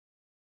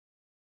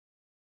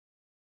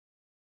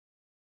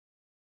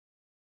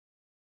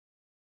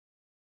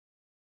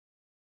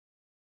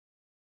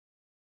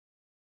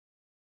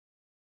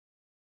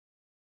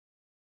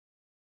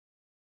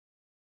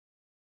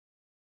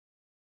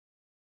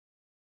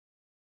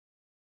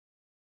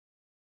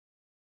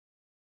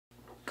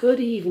Good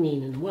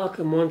evening and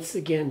welcome once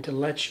again to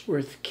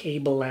Letchworth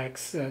Cable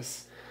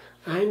Access.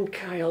 I'm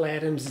Kyle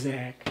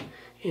Adams-Zach,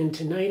 and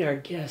tonight our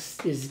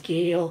guest is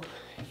Gail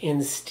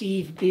and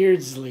Steve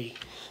Beardsley.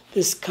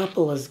 This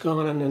couple has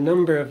gone on a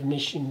number of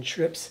mission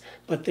trips,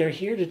 but they're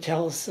here to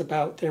tell us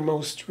about their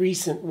most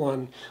recent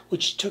one,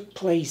 which took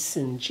place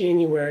in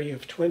January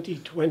of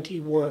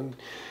 2021.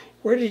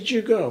 Where did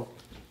you go?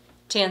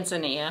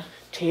 Tanzania.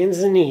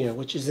 Tanzania,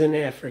 which is in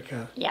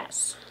Africa.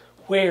 Yes.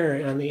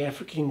 Where on the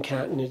African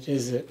continent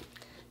is it?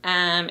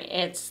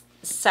 It's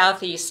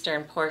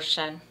southeastern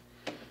portion.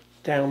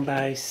 Down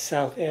by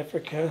South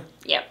Africa?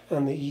 Yep.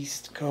 On the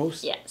east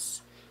coast?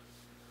 Yes.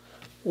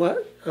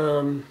 What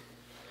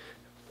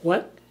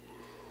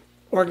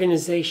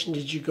organization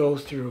did you go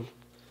through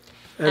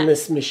on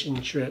this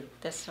mission trip?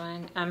 This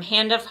one,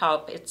 Hand of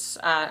Hope. It's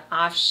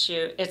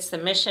offshoot. It's the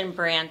mission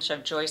branch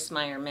of Joyce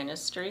Meyer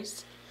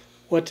Ministries.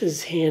 What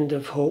does Hand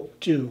of Hope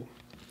do?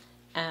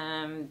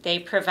 They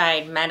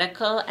provide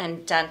medical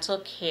and dental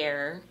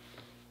care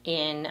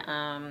in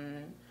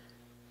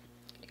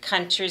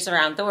countries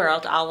around the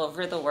world, all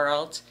over the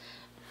world,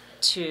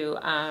 to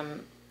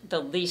the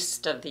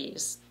least of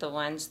these, the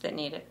ones that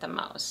need it the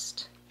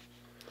most.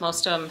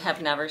 Most of them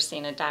have never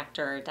seen a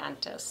doctor or a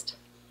dentist.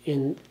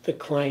 In the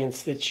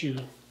clients that you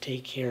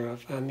take care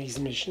of on these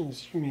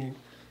missions, you mean?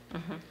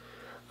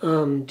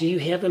 Mm-hmm. Do you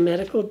have a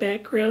medical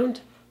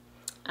background?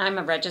 I'm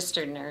a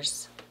registered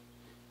nurse.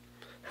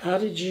 How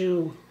did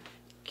you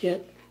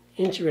get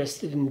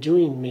interested in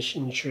doing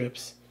mission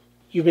trips?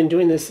 You've been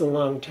doing this a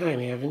long time,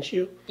 haven't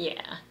you?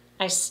 Yeah.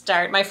 My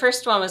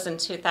first one was in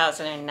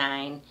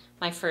 2009.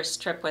 My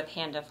first trip with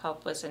Hand of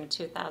Hope was in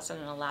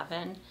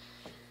 2011.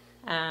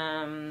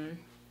 I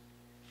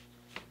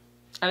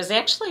was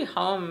actually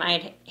home.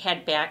 I'd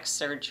had back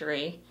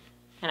surgery,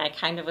 and I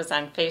kind of was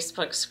on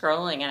Facebook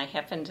scrolling, and I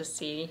happened to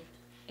see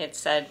it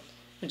said,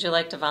 "Would you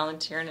like to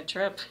volunteer on a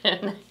trip?"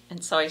 and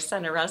so I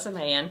sent a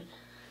resume in.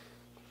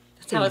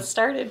 That's how it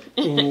started.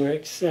 And you were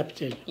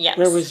accepted. Yes.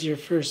 Where was your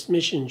first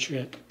mission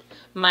trip?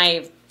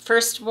 My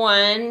first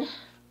one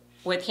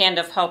with Hand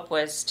of Hope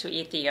was to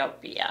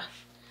Ethiopia.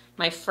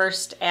 My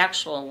first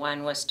actual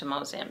one was to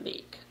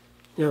Mozambique.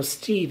 Now,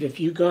 Steve, have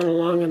you gone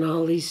along on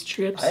all these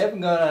trips? I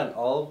haven't gone on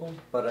all of them,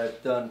 but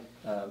I've done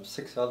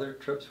 6 other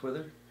trips with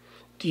her.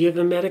 Do you have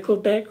a medical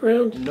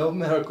background? No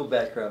medical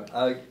background.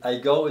 I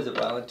go as a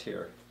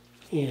volunteer.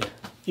 Yeah,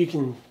 you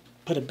can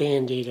put a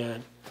Band-Aid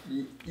on.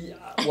 Yeah,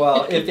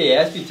 well, if they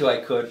asked me to, I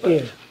could, but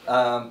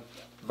Yeah.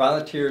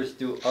 Volunteers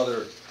do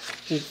other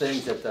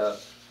things that the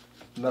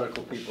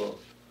medical people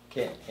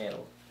can't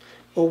handle.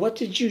 Well, what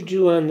did you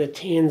do on the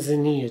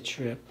Tanzania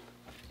trip?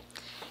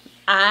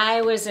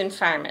 I was in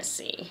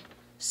pharmacy.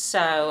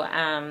 So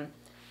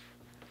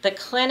the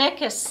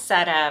clinic is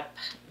set up,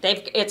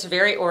 it's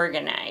very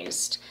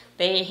organized.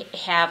 They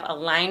have a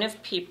line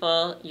of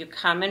people. You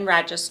come and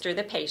register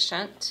the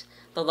patient.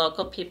 The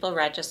local people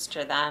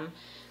register them.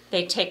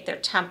 They take their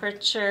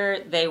temperature,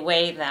 they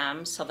weigh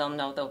them so they'll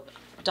know the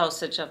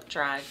dosage of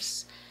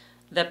drugs.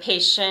 The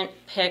patient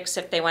picks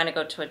if they want to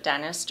go to a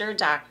dentist or a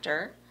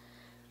doctor,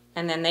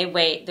 and then they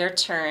wait their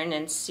turn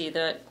and see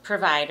the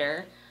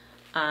provider.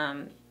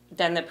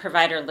 Then the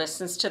provider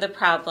listens to the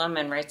problem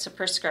and writes a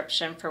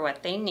prescription for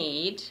what they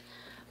need.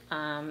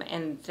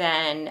 And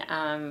then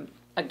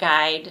a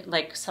guide,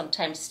 like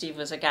sometimes Steve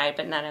was a guide,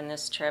 but not on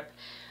this trip,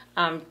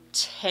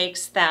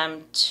 takes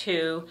them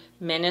to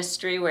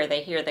ministry where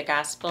they hear the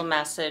gospel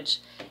message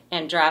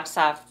and drops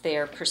off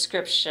their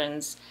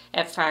prescriptions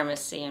at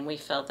pharmacy, and we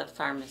fill the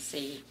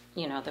pharmacy,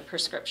 the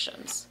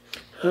prescriptions.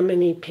 How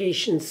many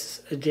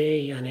patients a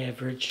day on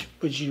average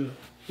would you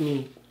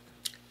meet?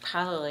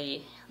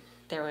 Probably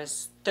there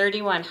was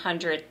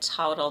 3,100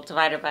 total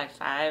divided by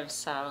 5,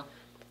 so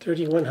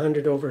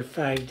 3,100 over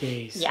 5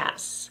 days.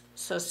 yes,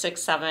 so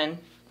 600-700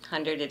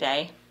 a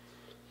day.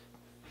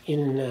 In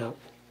and out.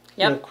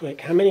 Yep. Real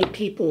quick. How many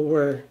people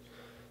were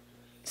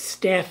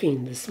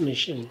staffing this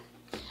mission?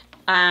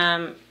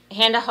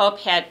 Hand of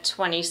Hope had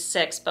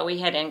 26, but we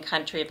had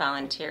in-country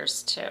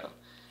volunteers too.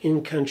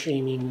 In-country,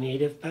 you mean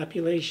native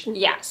population?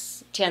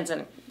 Yes,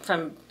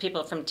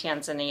 people from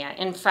Tanzania.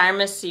 In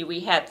pharmacy,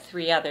 we had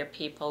 3 other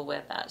people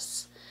with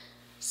us.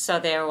 So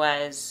there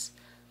was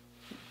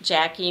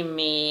Jackie,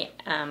 me,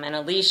 and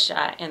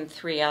Alicia, and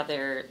 3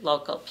 other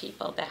local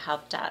people that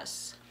helped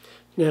us.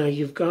 Now,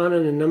 you've gone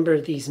on a number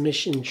of these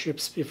mission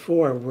trips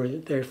before. Were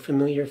there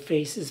familiar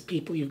faces,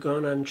 people you've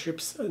gone on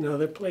trips in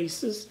other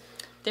places?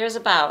 There's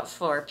about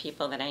 4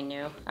 people that I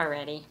knew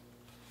already.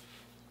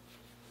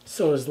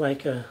 So it was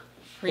like a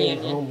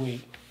Reunion. home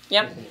week.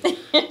 Yep.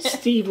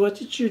 Steve, what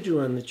did you do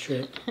on the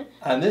trip?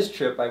 On this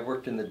trip, I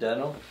worked in the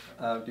dental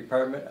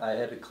department. I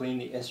had to clean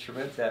the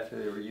instruments after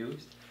they were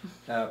used,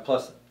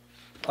 plus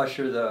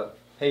usher the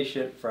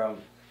patient from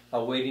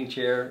a waiting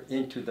chair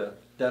into the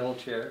dental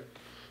chair.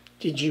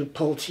 Did you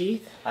pull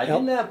teeth? I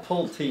did not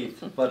pull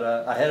teeth, but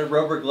I had a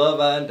rubber glove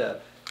on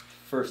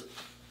for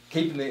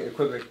keeping the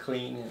equipment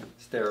clean and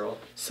sterile.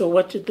 So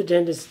what did the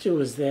dentist do?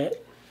 Was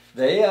that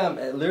They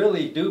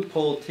literally do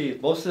pull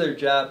teeth. Most of their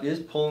job is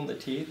pulling the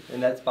teeth,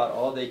 and that's about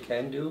all they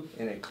can do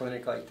in a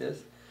clinic like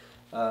this.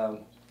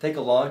 Take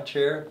a lawn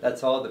chair,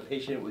 that's all the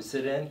patient would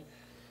sit in,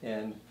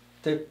 and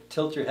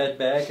tilt your head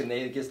back, and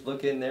they just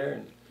look in there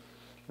and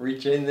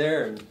reach in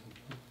there, and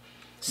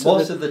so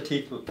most of the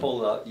teeth would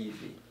pull out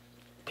easy.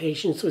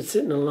 Patients would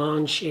sit in a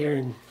lawn chair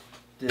and...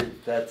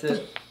 That's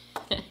it.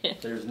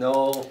 There's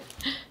no...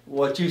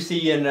 What you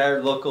see in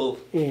our local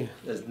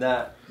is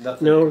not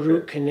nothing. No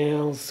root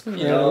canals,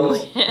 crowns. No,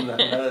 none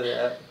of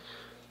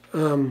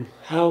that.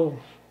 How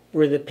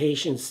were the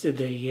patients? Did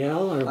they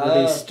yell or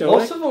were they stoic?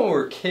 Most of them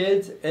were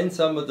kids and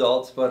some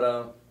adults, but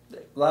a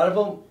lot of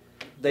them,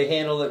 they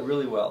handle it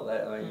really well.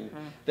 I mean,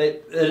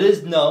 it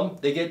is numb.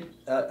 They get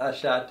a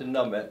shot to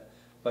numb it,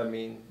 but I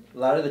mean, a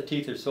lot of the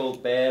teeth are so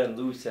bad and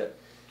loose that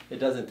it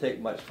doesn't take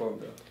much for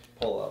them to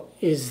pull out.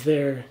 Is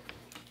there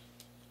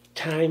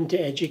time to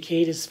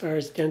educate as far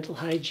as dental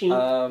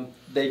hygiene?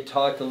 They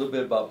talked a little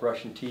bit about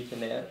brushing teeth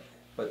and that,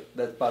 but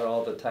that's about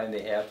all the time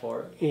they have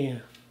for it. Yeah.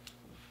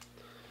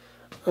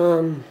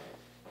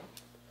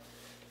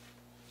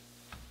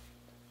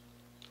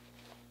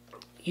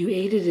 You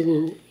aided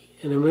in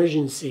an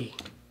emergency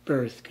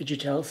birth. Could you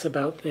tell us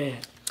about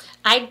that?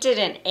 I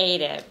didn't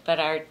aid it, but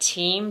our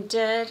team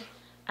did.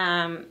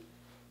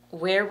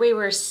 Where we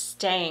were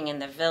staying in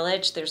the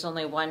village, there's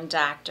only one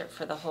doctor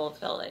for the whole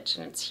village,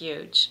 and it's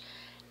huge.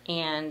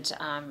 And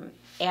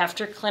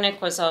after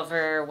clinic was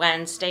over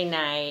Wednesday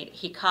night,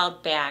 he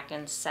called back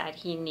and said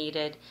he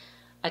needed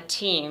a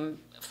team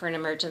for an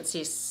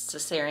emergency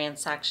cesarean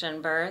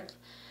section birth.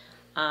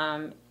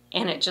 And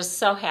it just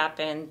so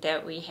happened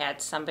that we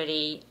had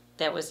somebody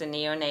that was a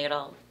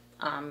neonatal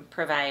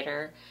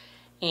provider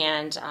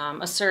and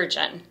a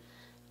surgeon.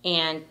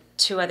 And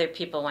 2 other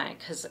people went,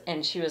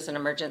 and she was an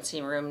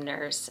emergency room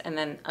nurse, and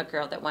then a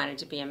girl that wanted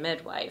to be a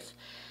midwife.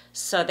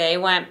 So they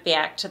went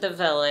back to the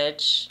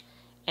village,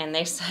 and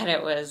they said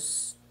it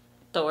was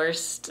the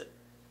worst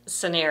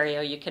scenario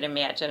you could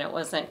imagine. It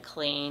wasn't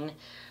clean.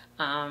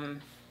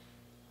 And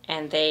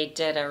they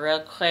did a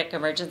real quick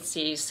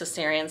emergency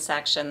cesarean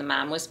section. The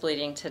mom was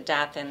bleeding to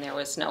death, and there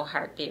was no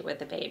heartbeat with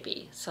the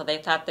baby. So they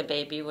thought the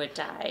baby would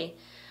die.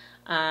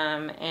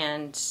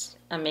 And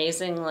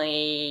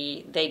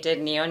amazingly, they did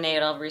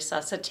neonatal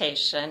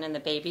resuscitation, and the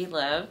baby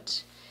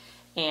lived.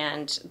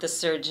 And the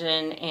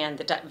surgeon and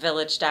the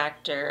village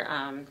doctor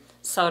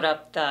sewed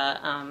up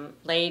the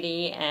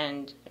lady,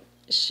 and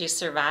she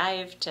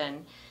survived.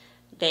 And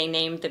they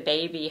named the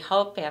baby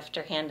Hope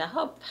after Hannah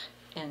Hope.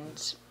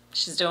 And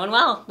she's doing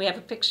well. We have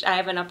a picture. I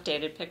have an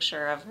updated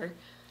picture of her.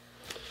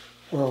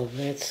 Well,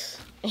 that's...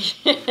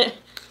 It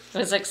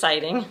was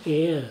exciting.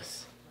 Yes.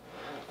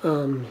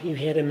 You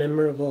had a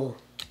memorable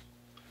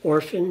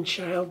orphan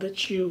child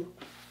that you...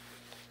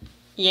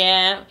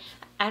 Yeah,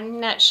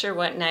 I'm not sure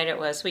what night it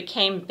was. We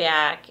came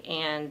back,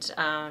 and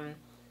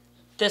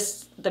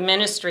the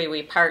ministry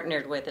we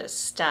partnered with is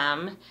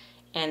STEM,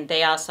 and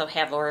they also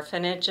have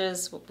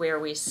orphanages where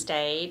we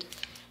stayed.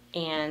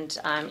 And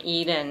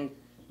Eden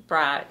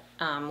brought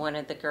one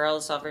of the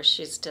girls over.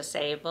 She's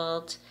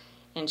disabled,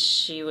 and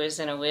she was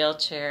in a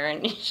wheelchair,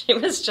 and she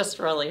was just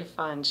really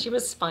fun. She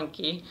was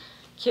spunky,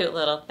 cute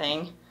little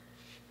thing.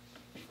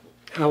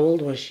 How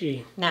old was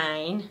she?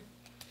 9.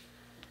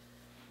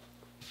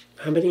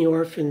 How many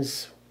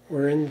orphans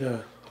were in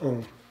the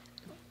home?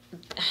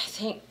 I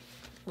think,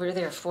 were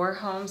there 4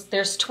 homes?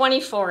 There's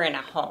 24 in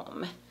a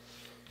home,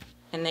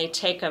 and they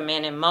take them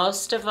in, and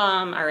most of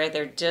them are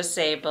either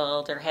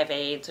disabled or have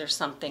AIDS or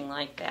something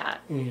like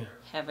that. Yeah.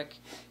 Have a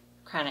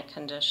chronic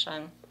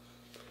condition.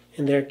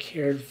 And they're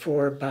cared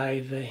for by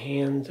the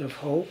Hand of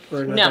Hope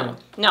or another?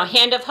 No,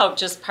 Hand of Hope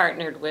just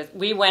partnered with,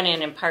 we went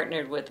in and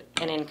partnered with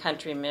an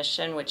in-country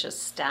mission, which is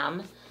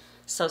STEM.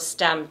 So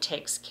STEM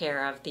takes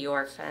care of the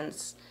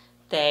orphans.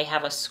 They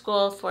have a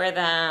school for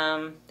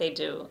them. They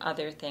do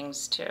other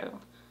things too.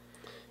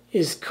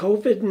 Is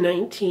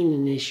COVID-19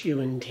 an issue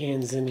in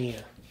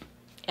Tanzania?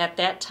 At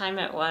that time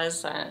it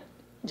was.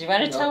 Do you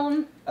want to tell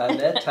them? At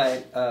that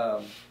time,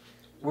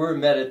 we were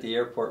met at the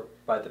airport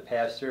by the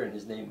pastor, and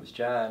his name was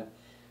John.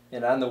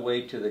 And on the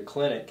way to the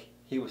clinic,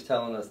 he was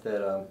telling us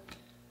that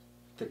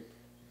the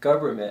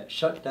government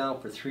shut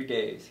down for 3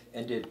 days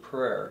and did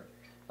prayer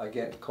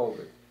against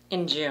COVID.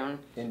 In June.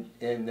 And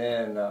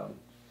then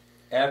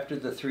after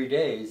the 3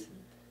 days,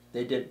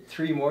 they did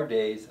 3 more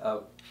days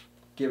of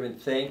giving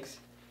thanks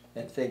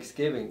and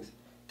thanksgivings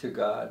to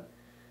God.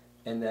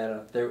 And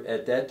then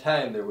at that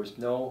time, there was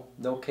no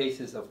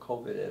cases of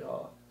COVID at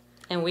all.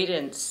 And we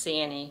didn't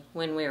see any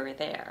when we were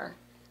there.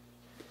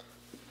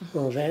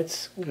 Well,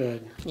 that's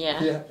good.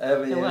 Yeah, I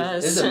mean, it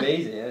was. It's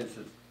amazing.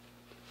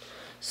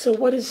 So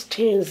what is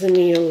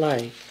Tanzania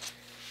like?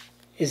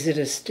 Is it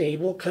a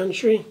stable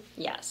country?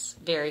 Yes,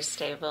 very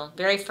stable,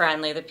 very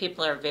friendly. The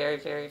people are very,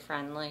 very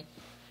friendly.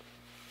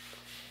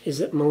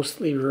 Is it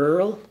mostly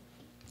rural?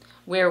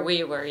 Where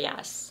we were,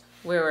 yes.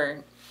 We were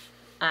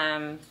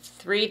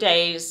 3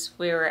 days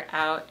we were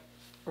out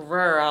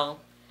rural,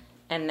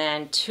 and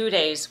then 2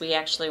 days we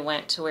actually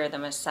went to where the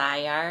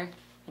Maasai are,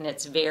 and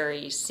it's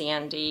very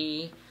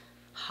sandy,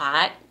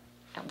 hot,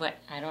 what,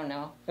 I don't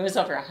know. It was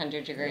over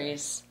 100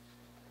 degrees.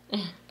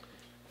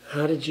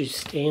 How did you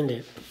stand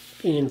it,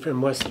 being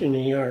from Western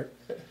New York?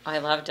 I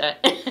loved it.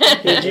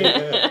 Did you?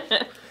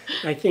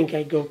 I think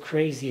I'd go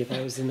crazy if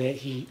I was in that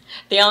heat.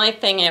 The only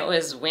thing, it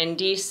was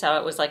windy, so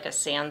it was like a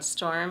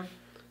sandstorm.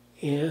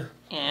 Yeah.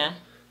 Yeah,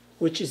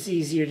 Which is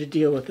easier to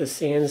deal with, a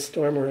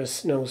sandstorm or a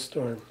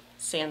snowstorm?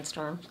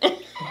 sandstorm.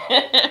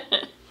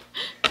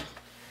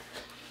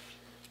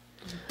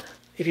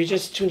 If you're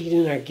just tuning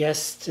in, our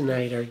guests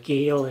tonight are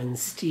Gail and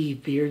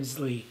Steve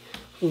Beardsley,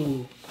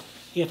 who,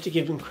 you have to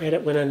give them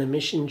credit, went on a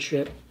mission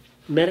trip,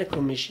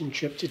 medical mission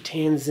trip to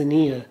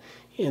Tanzania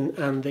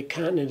on the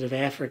continent of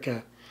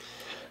Africa.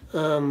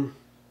 You've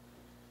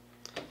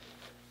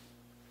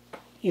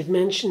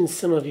mentioned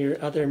some of your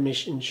other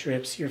mission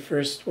trips. Your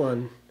first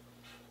one,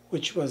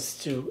 which was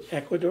to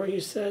Ecuador,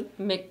 you said?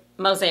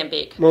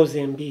 Mozambique.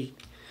 Mozambique.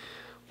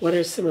 What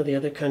are some of the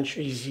other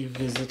countries you've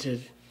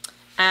visited?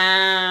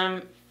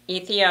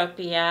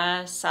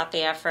 Ethiopia, South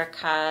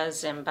Africa,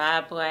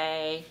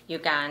 Zimbabwe,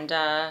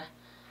 Uganda,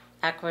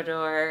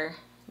 Ecuador,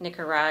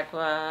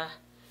 Nicaragua,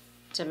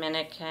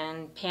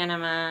 Dominican,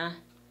 Panama,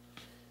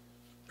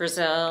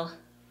 Brazil.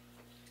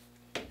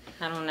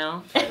 I don't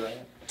know.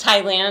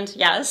 Thailand,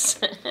 yes.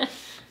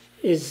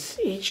 Is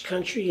each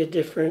country a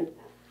different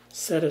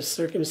set of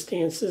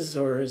circumstances,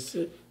 or is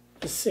it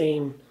the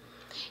same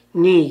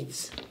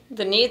needs?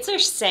 The needs are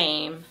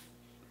same,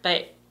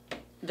 but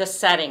the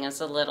setting is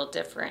a little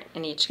different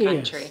in each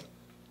country.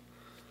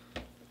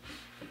 Yes.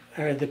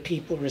 Are the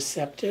people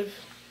receptive?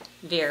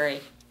 Very,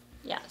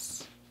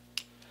 yes.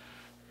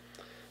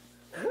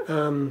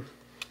 How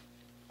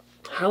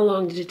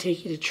long did it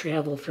take you to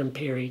travel from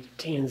Perry to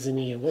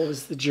Tanzania? What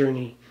was the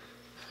journey?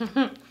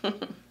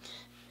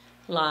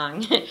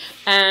 Long.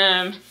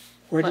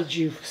 Where did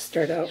you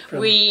start out from?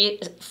 We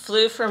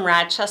flew from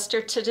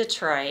Rochester to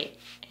Detroit,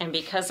 and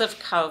because of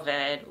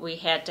COVID, we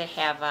had to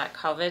have a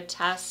COVID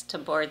test to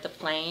board the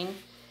plane,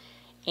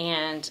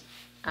 and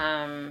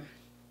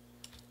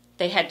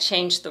they had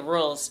changed the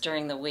rules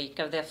during the week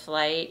of the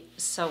flight,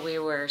 so we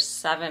were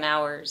 7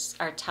 hours,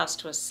 our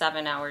test was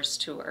 7 hours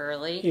too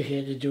early. You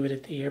had to do it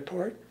at the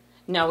airport?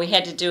 No, we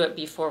had to do it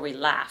before we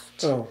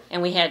left, Oh.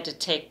 and we had to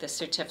take the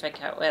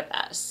certificate with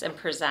us and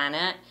present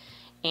it,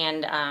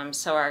 and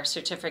so our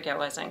certificate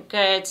wasn't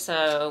good,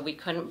 so we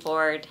couldn't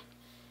board,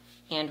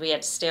 and we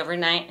had to stay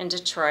overnight in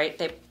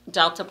Detroit.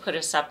 Delta put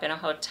us up in a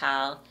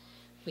hotel.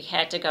 We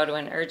had to go to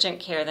an urgent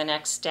care the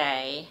next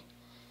day,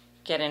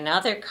 get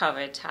another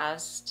COVID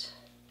test,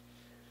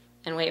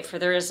 and wait for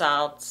the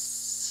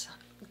results,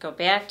 go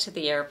back to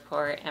the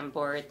airport, and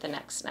board the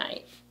next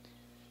night.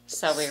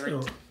 So we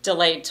were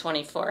delayed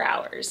 24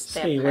 hours.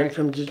 So you went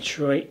from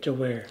Detroit to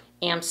where?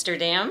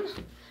 Amsterdam.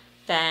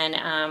 Then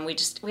we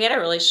had a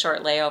really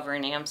short layover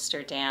in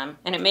Amsterdam,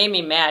 and it made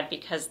me mad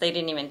because they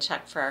didn't even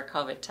check for our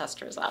COVID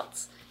test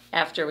results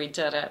after we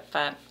did it,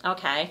 but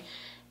okay.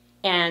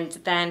 And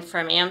then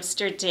from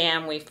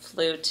Amsterdam, we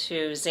flew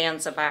to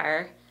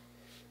Zanzibar,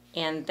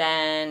 and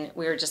then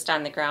we were just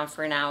on the ground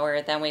for an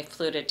hour. Then we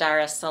flew to Dar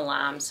es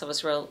Salaam, so it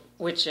was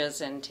which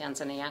is in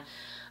Tanzania,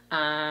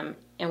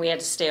 and we had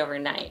to stay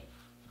overnight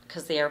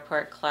because the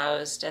airport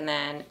closed, and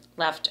then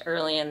left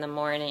early in the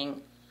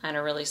morning on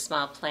a really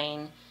small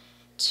plane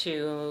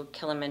to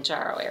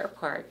Kilimanjaro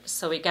Airport.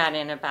 So we got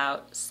in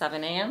about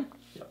 7 a.m.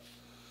 Yep.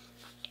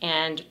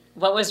 And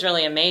what was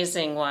really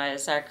amazing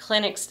was our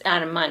clinics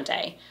on a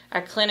Monday.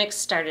 Our clinic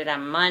started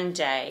on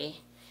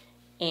Monday,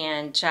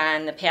 and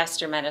John, the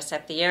pastor, met us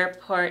at the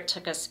airport,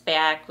 took us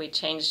back. We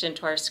changed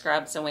into our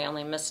scrubs, and we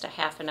only missed a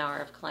half an hour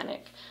of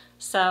clinic.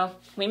 So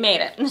we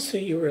made it. So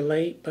you were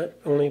late, but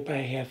only by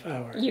a half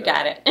hour. You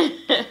got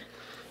it.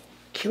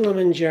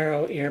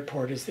 Kilimanjaro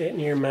Airport, is that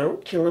near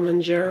Mount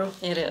Kilimanjaro?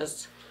 It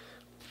is.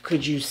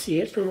 Could you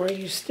see it from where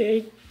you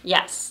stayed?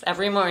 Yes,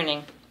 every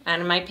morning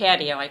on my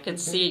patio I could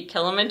see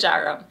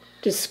Kilimanjaro.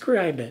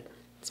 Describe it.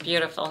 It's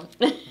beautiful.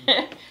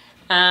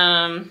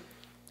 I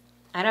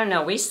don't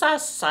know. We saw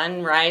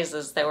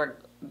sunrises that were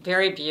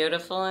very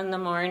beautiful in the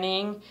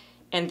morning.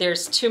 And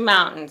there's two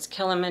mountains,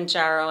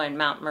 Kilimanjaro and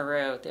Mount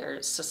Meru.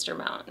 They're sister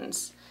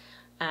mountains.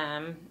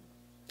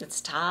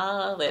 It's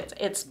tall.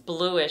 It's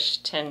bluish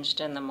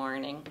tinged in the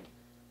morning.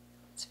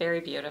 It's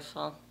very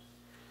beautiful.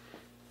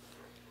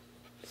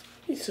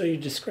 So you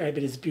describe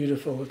it as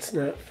beautiful. It's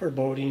not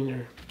foreboding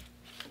or...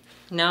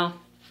 No.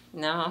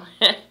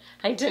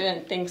 I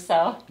didn't think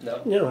so.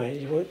 No,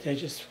 I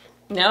just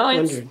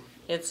wondered.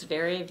 It's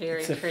very,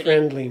 very pretty. It's a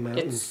friendly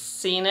mountain. It's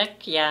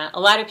scenic, yeah. A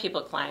lot of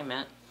people climb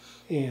it.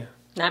 Yeah.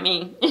 Not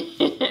me.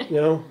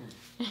 No?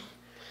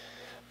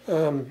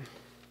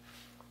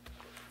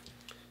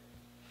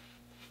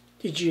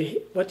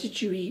 What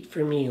did you eat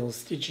for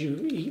meals? Did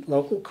you eat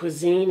local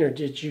cuisine, or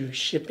did you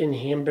ship in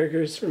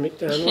hamburgers from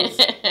McDonald's?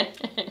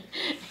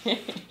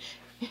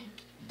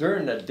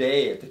 During the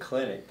day at the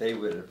clinic, they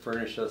would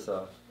furnish us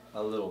a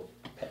little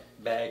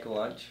bag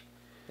lunch.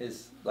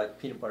 It's like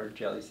peanut butter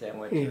jelly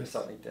sandwich or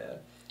something like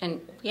that.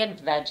 And we had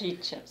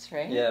veggie chips,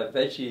 right? Yeah,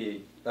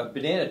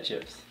 banana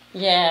chips.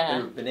 Yeah.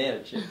 They were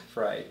banana chips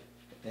fried.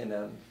 And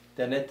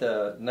Then at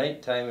the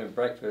nighttime and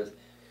breakfast,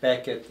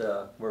 back at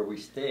where we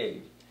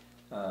stayed,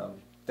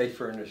 they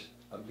furnished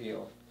a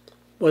meal.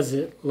 Was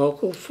it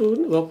local food,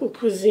 local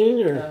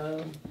cuisine,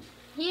 or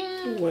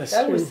Yeah. I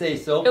Western? would say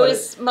so, It but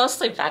was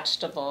mostly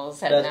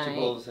vegetables at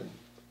vegetables and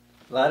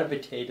a lot of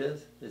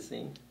potatoes, it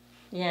seemed.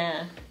 night.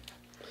 Yeah.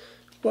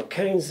 What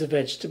kinds of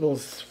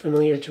vegetables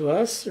familiar to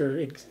us,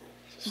 or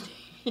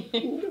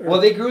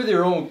Well, they grew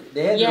their own.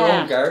 They had their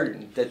Yeah. own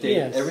garden. That they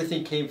Yes.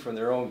 everything came from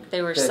their own.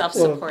 They were that-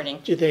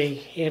 self-supporting. do they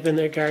have in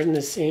their garden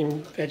the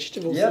same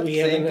vegetables that Yep, we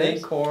have same in thing.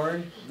 ours?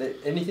 Corn,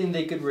 anything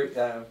they could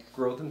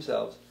grow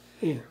themselves.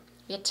 Yeah.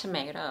 Yeah,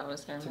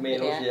 tomatoes. I remember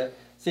Tomatoes, that. yeah.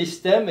 See,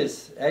 STEM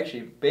is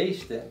actually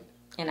based in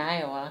In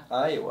Iowa.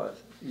 Iowa,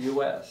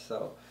 U.S.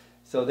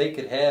 So they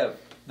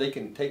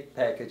can take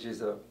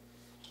packages of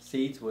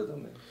seeds with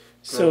them. And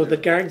So grow the their-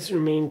 gardens are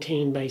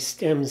maintained by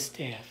STEM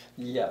staff.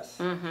 Yes,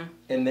 Mm-hmm.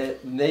 and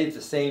they're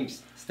the same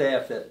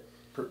staff that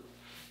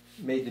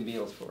made the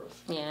meals for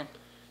us. Yeah.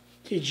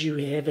 Did you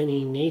have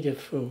any native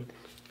food?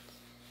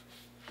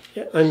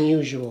 Yeah,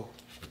 unusual.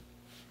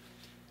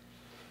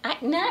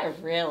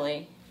 Not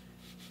really.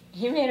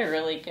 He made a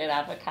really good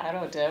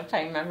avocado dip.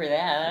 I remember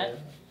that.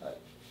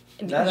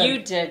 Not You a-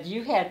 did.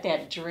 You had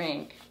that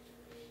drink.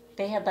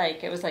 They had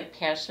it was like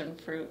passion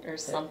fruit or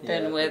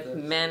something yeah, with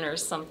that's- mint or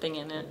something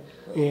in it.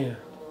 Yeah,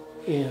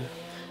 yeah.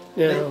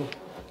 Now,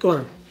 go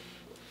on.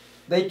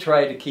 They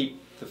try to keep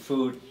the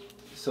food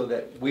so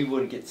that we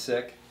wouldn't get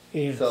sick.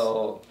 Yes.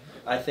 So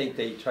I think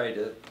they try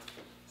to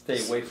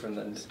stay away from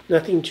them.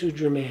 Nothing too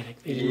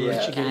dramatic. They didn't want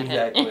Yeah, you getting,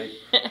 exactly.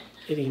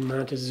 getting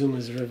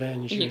Montezuma's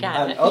revenge. You or- got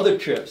On it. other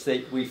trips,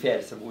 we've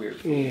had some weird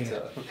food.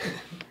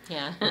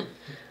 Yeah. So.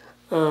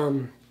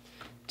 Yeah.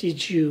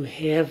 Did you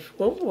have,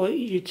 what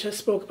you just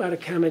spoke about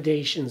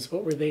accommodations.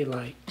 What were they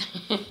like?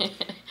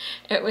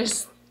 It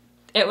was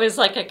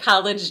like a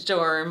college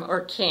dorm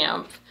or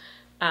camp.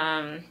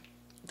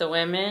 The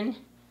women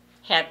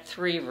had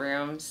 3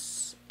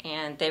 rooms,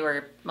 and they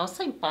were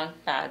mostly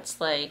bunk beds.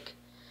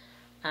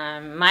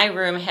 My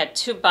room had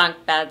 2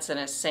 bunk beds and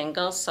a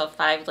single, so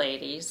 5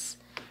 ladies.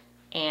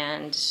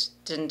 And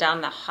then down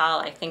the hall,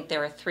 I think there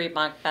were 3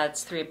 bunk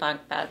beds,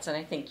 and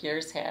I think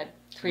yours had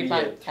 3 We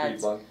bunk had 3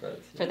 beds bunk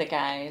beds. for the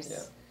guys.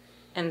 Yeah.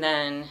 And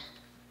then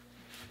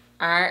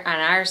on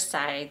our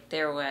side,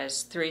 there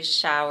was 3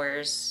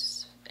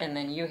 showers, and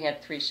then you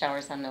had 3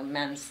 showers on the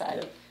men's side.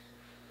 Yeah.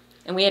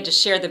 And we had to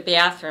share the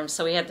bathroom,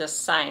 so we had this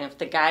sign. If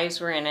the guys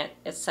were in it,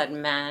 it said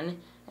men,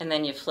 and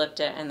then you flipped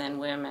it, and then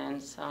women.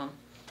 So,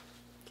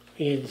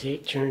 You had to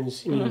take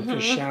turns,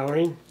 for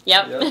showering.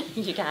 yep, Yep.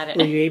 you got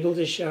Were it. you able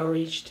to shower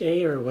each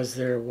day, or was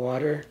there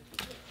water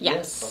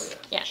Yes. Oh,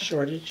 Yeah.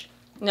 shortage?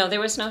 No, there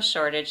was no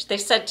shortage. They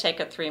said take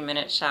a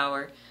 3-minute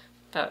shower,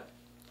 but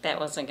that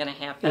wasn't going to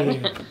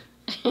happen.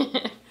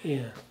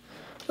 Yeah.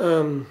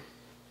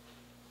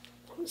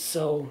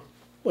 So,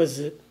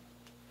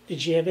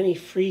 did you have any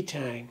free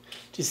time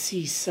to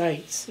see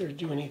sights or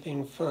do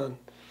anything fun?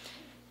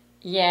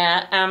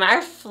 Yeah,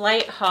 our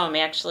flight home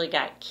actually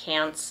got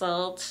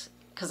canceled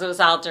because it was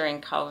all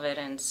during COVID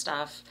and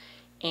stuff.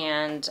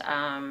 And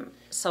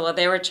so while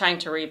they were trying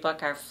to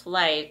rebook our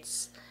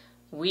flights,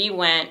 we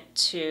went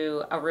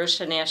to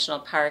Arusha National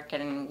Park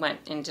and went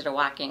and did a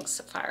walking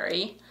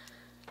safari.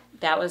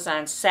 That was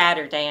on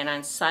Saturday, and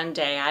on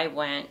Sunday I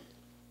went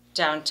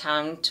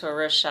downtown to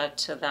Arusha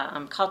to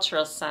the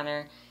cultural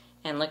center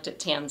and looked at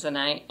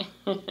Tanzanite.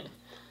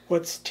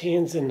 What's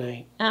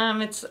Tanzanite?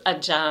 It's a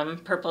gem,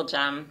 purple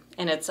gem,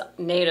 and it's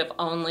native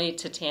only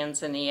to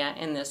Tanzania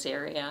in this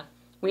area.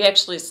 We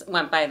actually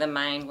went by the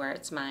mine where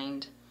it's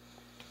mined.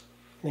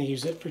 They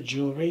use it for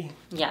jewelry.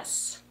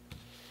 Yes,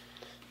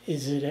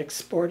 Is it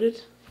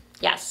exported?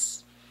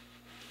 yes,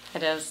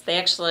 it is. They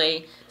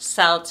actually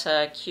sell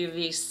to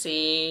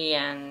QVC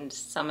and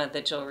some of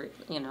the jewelry,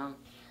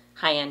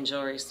 high-end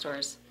jewelry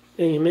stores.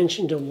 Now you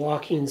mentioned a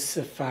walking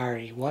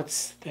safari.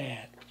 What's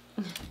that?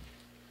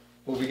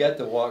 Well, we got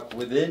to walk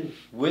with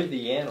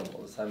the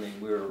animals. I mean,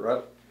 we were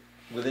up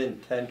within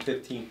 10,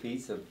 15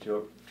 feet of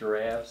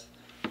giraffes,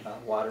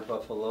 water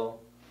buffalo.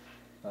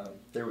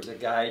 There was a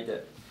guide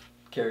that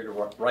carried a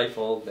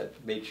rifle that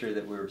made sure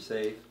that we were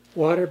safe.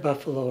 Water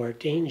buffalo are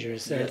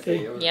dangerous, aren't Yes,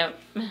 they? were. Yep.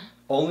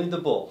 Only the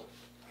bull.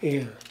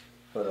 Yeah.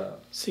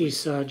 But So you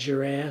saw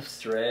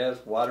giraffes.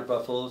 giraffes, water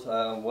buffaloes,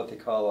 what they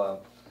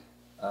call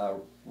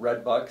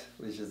red bucks,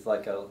 which is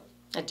like a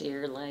A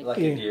deer a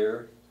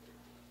deer.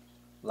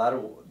 A lot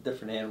of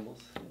different animals.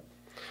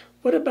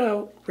 What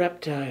about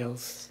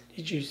reptiles?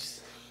 Did you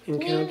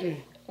encounter?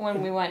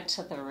 When we went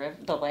to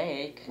the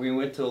lake. We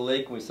went to the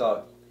lake and we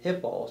saw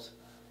hippos,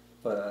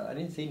 but I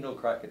didn't see no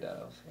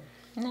crocodiles.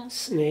 No.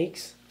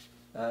 Snakes?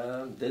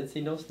 Didn't see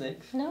no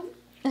snakes. No.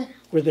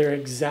 Were there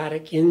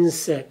exotic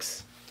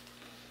insects?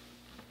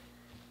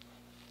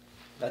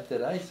 Not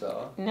that I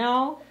saw.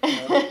 No.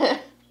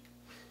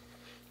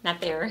 Not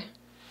there.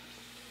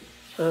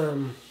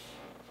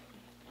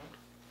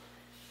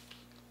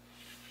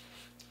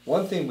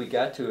 One thing we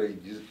got to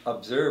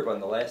observe on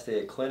the last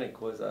day of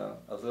clinic was a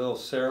little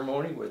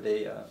ceremony where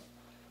they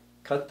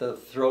cut the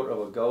throat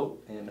of a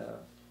goat and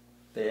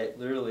They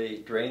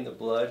literally drain the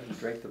blood and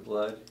drink the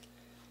blood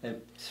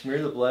and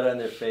smear the blood on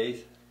their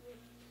face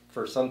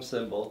for some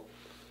symbol.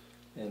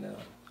 And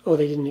Oh,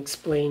 they didn't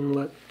explain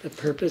what the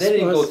purpose they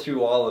didn't was? go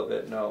through all of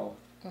it, no.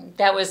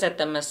 That was at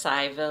the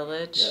Maasai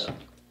village. Yeah.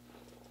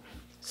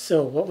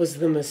 So what was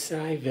the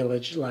Maasai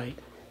village like?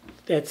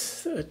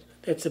 That's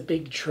a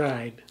big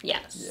tribe.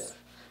 Yes. Yeah.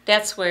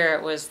 That's where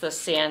it was the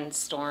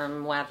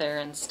sandstorm weather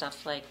and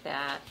stuff like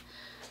that.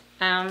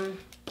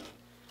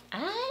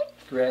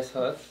 Grass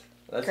huts.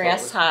 That's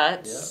Grass what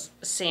huts,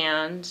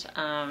 sand.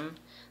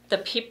 The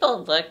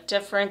people look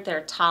different.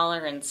 They're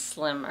taller and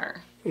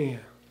slimmer Yeah.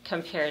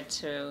 compared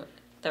to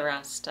the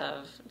rest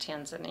of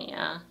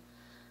Tanzania.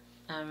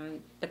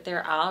 But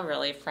they're all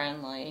really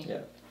friendly.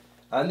 Yeah.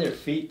 On their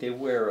feet, they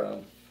wear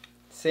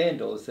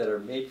sandals that are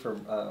made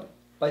from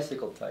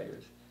bicycle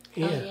tires.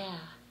 Yeah. Oh, yeah.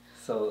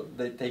 So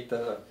they take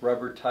the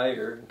rubber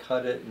tire and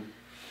cut it and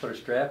put a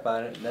strap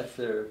on it, and that's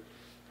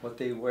what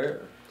they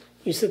wear.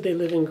 You said they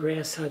live in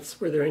grass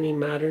huts. Were there any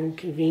modern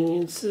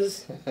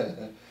conveniences?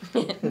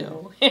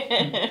 No.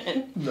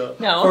 No.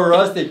 No. For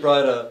us, they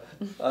brought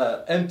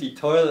a empty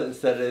toilet and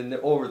set it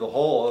over the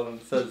hole and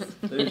says,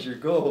 "There's your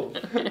goal."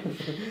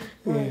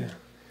 Yeah.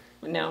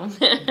 No.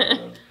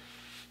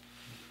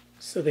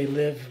 So they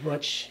live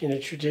much in a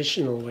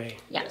traditional way.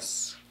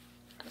 Yes.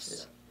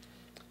 Yes.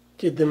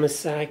 Did the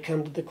Maasai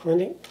come to the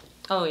clinic?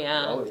 Oh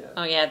yeah. Oh, yeah.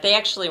 Oh yeah. They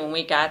actually, when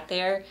we got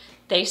there,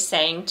 they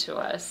sang to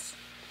us,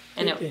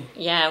 and Did they?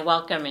 yeah,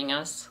 welcoming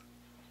us.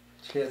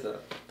 She has a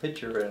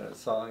picture and a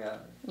song on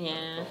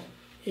it.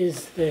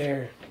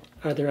 Yeah.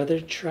 Are there other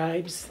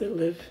tribes that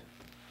live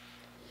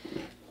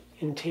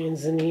in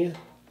Tanzania?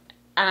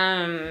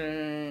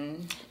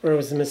 Or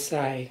was the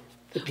Maasai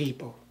the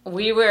people?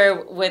 We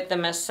were with the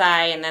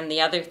Maasai, and then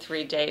the other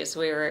 3 days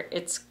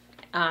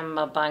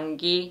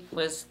Mabungi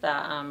was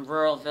the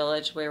rural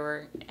village we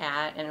were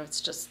at, and it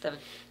was just the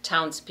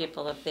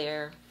townspeople up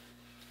there.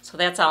 So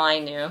that's all I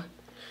knew.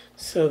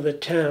 So the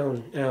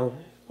town, now,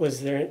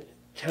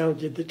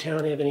 did the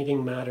town have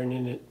anything modern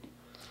in it?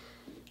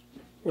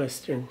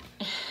 Western?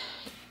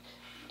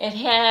 It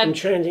had. I'm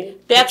trying to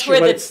That's picture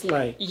where what the- it's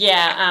like.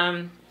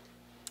 Yeah,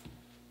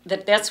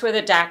 that's where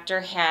the doctor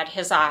had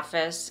his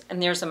office,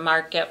 and there's a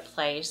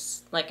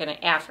marketplace, like an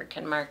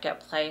African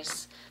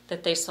marketplace,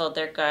 that they sold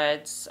their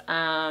goods,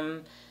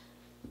 and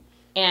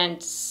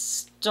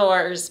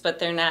stores, but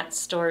they're not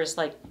stores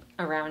like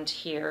around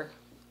here.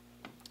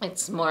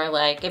 It's more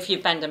like if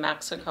you've been to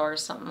Mexico or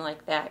something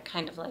like that,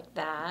 kind of like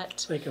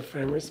that. Like a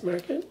farmer's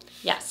market?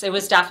 Yes, it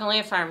was definitely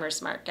a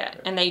farmer's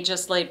market, and they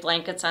just laid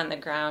blankets on the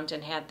ground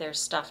and had their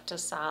stuff to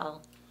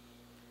sell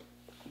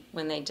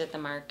when they did the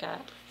market.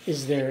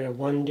 Is there a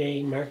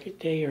one-day market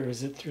day, or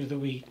is it through the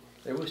week?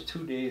 There was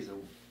 2 days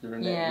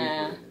during that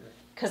Yeah. week.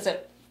 Because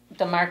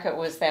the market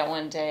was that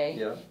one day.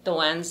 Yeah. The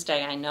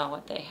Wednesday, I know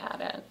what they had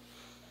it.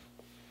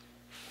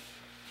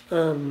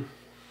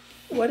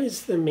 What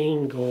is the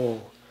main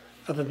goal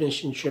of a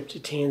mission trip to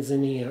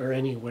Tanzania or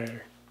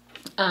anywhere?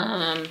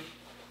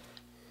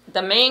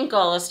 The main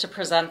goal is to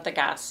present the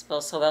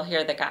gospel, so they'll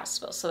hear the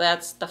gospel. So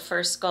that's the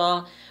first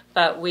goal,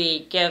 but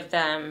we give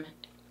them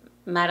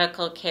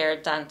medical care,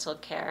 dental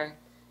care,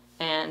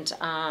 and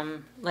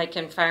like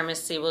in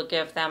pharmacy, we'll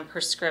give them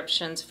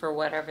prescriptions for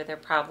whatever their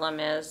problem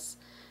is.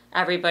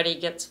 Everybody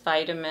gets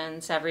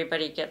vitamins,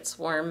 everybody gets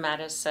worm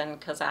medicine,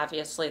 because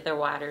obviously their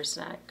water's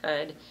not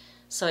good,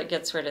 so it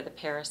gets rid of the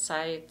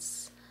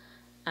parasites.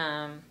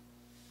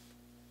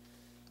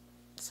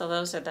 So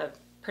those are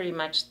pretty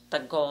much the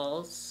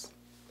goals.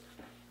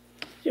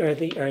 Are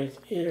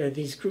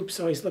these groups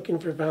always looking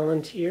for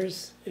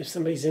volunteers? If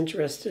somebody's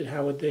interested,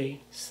 how would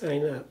they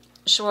sign up?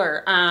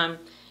 Sure.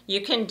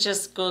 You can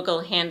just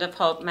Google Hand of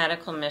Hope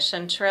Medical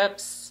Mission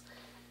Trips,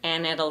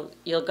 and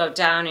you'll go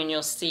down and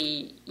you'll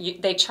see.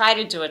 They try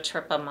to do a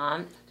trip a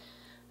month,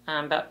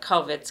 but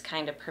COVID's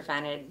kind of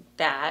prevented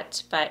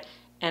that.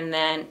 And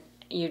then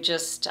you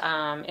just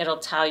it'll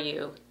tell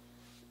you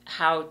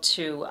how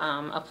to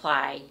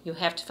apply. You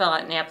have to fill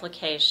out an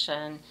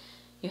application.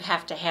 You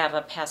have to have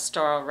a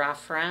pastoral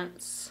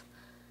reference,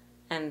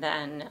 and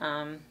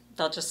then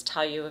they'll just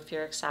tell you if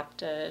you're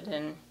accepted,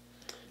 and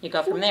you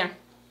go from there.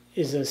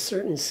 Is a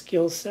certain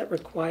skill set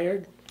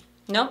required?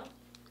 Nope.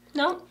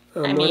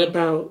 What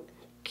about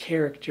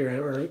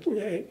character? Or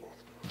I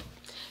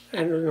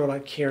don't know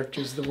about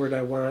character is the word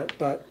I want,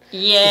 but is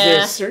there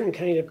Yeah. a certain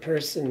kind of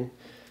person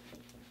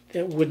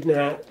that would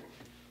not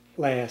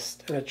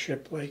last on a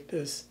trip like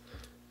this?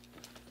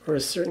 Or a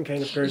certain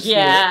kind of person?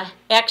 Yeah,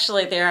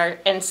 actually there are,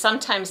 and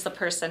sometimes the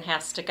person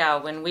has to go.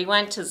 When we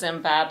went to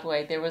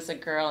Zimbabwe, there was a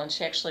girl, and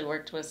she actually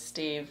worked with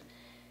Steve.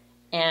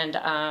 And,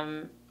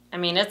 I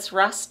mean, it's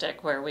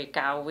rustic where we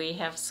go. We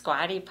have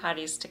squatty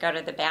potties to go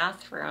to the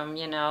bathroom,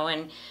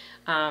 and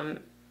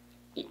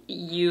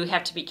you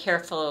have to be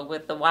careful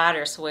with the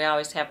water, so we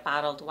always have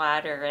bottled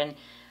water. And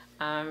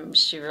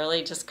she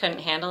really just couldn't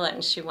handle it,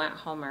 and she went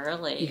home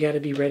early. You got to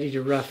be ready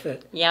to rough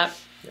it. Yep,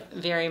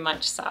 very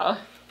much so.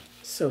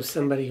 So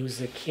somebody who's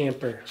a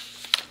camper.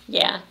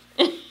 Yeah.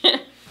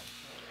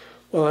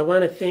 Well, I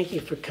want to thank you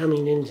for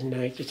coming in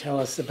tonight to tell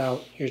us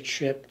about your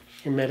trip,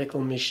 your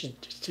medical mission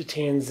to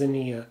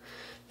Tanzania.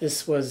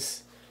 This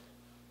was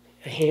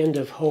a Hand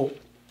of Hope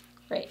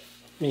Right.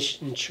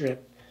 mission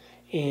trip,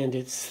 and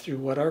it's through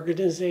what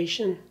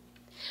organization?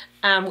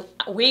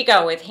 We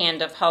go with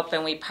Hand of Hope,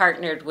 and we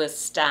partnered with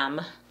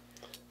STEM.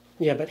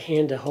 Yeah, but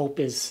Hand of Hope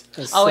is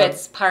a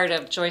It's part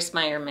of Joyce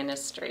Meyer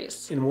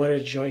Ministries. And what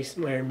are Joyce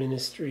Meyer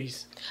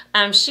Ministries?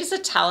 She's a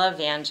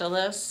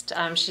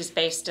televangelist. She's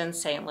based in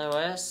St.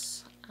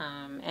 Louis,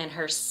 and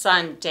her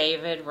son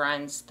David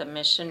runs the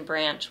mission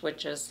branch,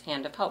 which is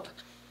Hand of Hope.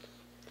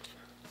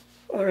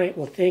 All right,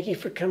 well, thank you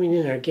for coming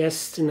in. Our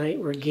guests tonight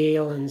were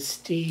Gail and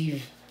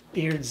Steve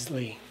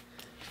Beardsley.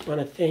 I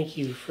want to thank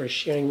you for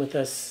sharing with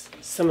us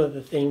some of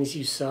the things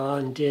you saw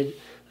and did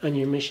on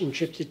your mission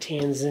trip to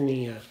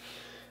Tanzania.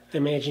 I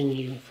imagine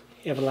you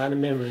have a lot of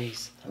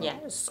memories.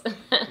 Yes,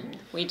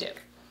 we do.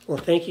 Well,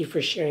 thank you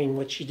for sharing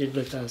what you did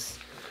with us.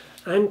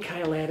 I'm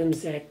Kyle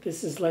Adamzak.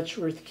 This is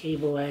Letchworth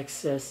Cable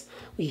Access.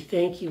 We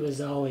thank you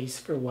as always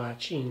for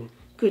watching.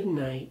 Good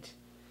night.